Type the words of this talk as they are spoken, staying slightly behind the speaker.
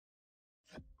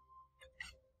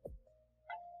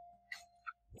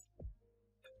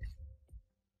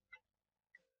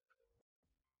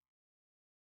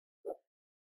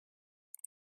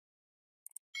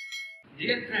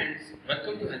Dear friends,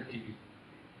 welcome to health TV.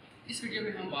 इस video में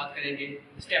हम बात करेंगे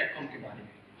स्टैटकॉम के बारे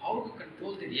में, how to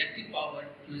control the reactive power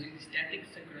using static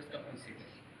synchronous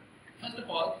compensator. First of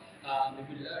all, we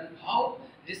will learn how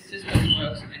this system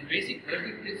works and basic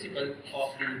working principle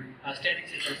of the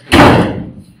static synchronous compensator.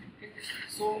 Okay.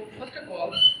 So first of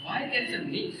all, why there is a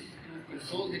need to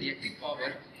control the reactive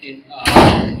power in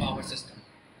power system?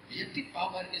 Reactive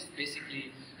power is basically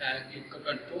you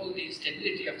control the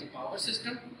stability of the power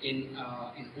system in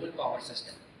whole power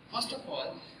system. First of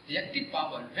all, reactive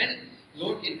power when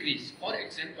load increase. For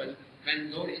example, when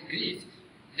load increase,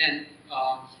 then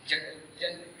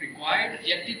required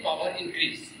reactive power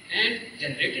increase and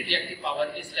generated reactive power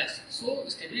is less. So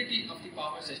stability of the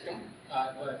power system,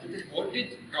 due to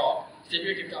voltage drop,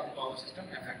 stability of the power system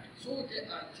affected. So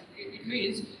it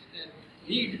means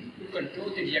need to control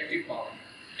the reactive power.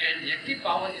 And reactive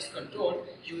power is controlled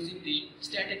using the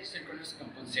static synchronous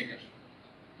compensator.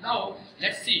 Now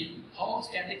let's see how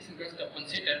static synchronous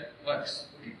compensator works.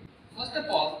 Okay. First of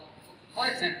all, for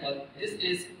example, this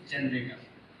is generator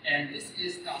and this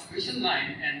is transmission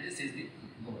line and this is the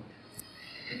load.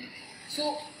 Okay.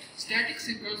 So static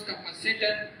synchronous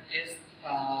compensator is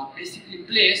basically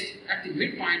placed at the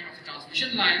midpoint of the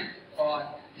transmission line for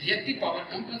reactive power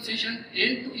compensation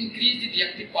and to increase the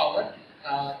reactive power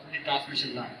to the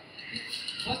transmission line.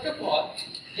 First of all,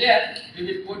 here we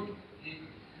will put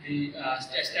the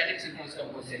static synchronous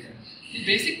compensator. The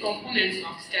basic components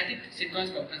of static synchronous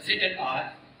compensator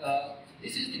are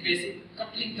this is the basic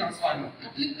coupling transformer.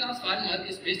 Coupling transformer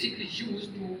is basically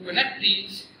used to connect the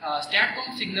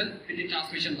STATCOM signal with the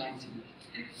transmission line signal.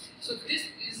 Okay. So this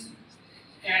is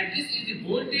the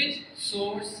voltage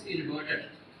source inverter.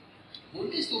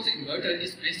 Voltage source inverter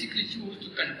is basically used to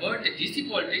convert the DC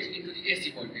voltage into the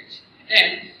AC voltage,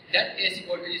 and that AC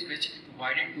voltage is basically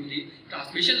provided to the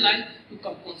transmission line to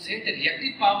compensate the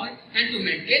reactive power and to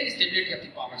maintain the stability of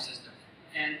the power system.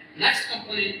 And next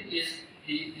component is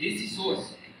the DC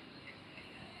source.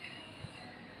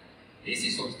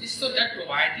 DC source. This is so that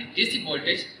provides the DC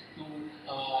voltage to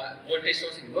voltage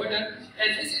source inverter,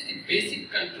 and this is the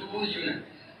basic control unit.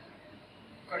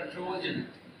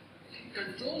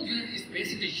 Control unit is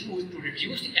basically used to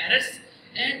reduce the errors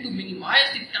and to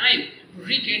minimize the time to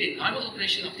regain the normal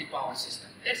operation of the power system.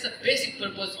 That's the basic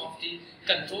purpose of the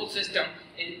control system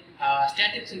in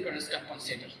static synchronous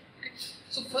compensator. Okay.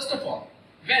 So first of all,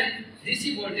 when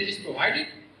DC voltage is provided,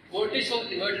 voltage source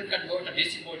inverter converts the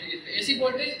DC voltage into AC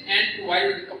voltage and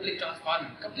provides the coupling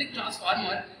transformer. Coupling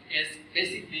transformer is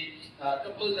basically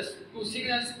couple the two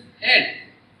signals, and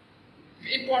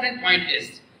the important point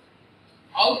is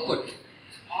output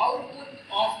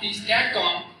of the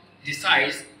STATCOM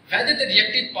decides whether the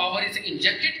reactive power is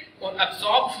injected or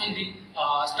absorbed from the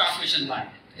transmission line.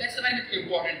 That's a very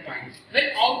important point. When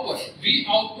output, V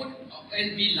output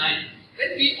and V line,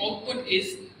 when V output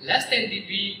is less than the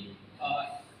V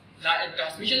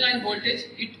transmission line voltage,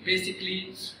 it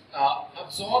basically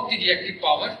absorbs the reactive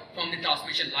power from the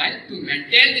transmission line to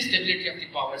maintain the stability of the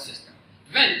power system.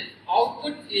 When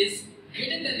output is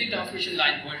greater than the transmission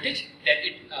line voltage, that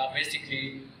it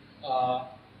basically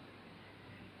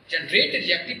generate the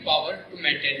reactive power to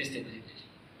maintain the stability.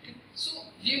 Okay. So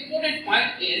the important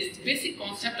point is the basic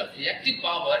concept of reactive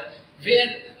power, where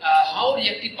how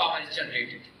reactive power is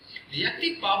generated.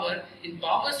 Reactive power in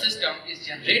power system is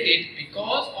generated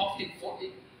because of the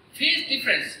phase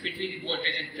difference between the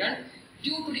voltage and current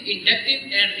due to the inductive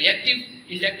and reactive,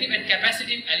 inductive and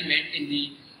capacitive element in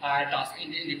the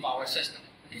in the power system.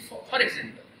 Okay. For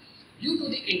example, due to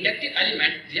the inductive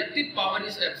element, reactive power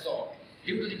is absorbed.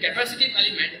 Due to the capacitive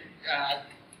element,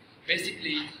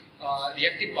 basically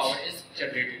reactive power is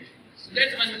generated. So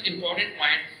that's one important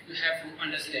point you have to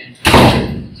understand.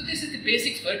 So this is the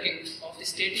basic working of the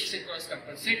static synchronous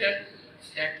compensator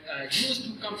that used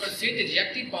to compensate the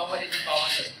reactive power in the power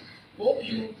system. Hope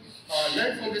you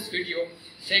learned from this video.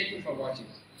 Thank you for watching.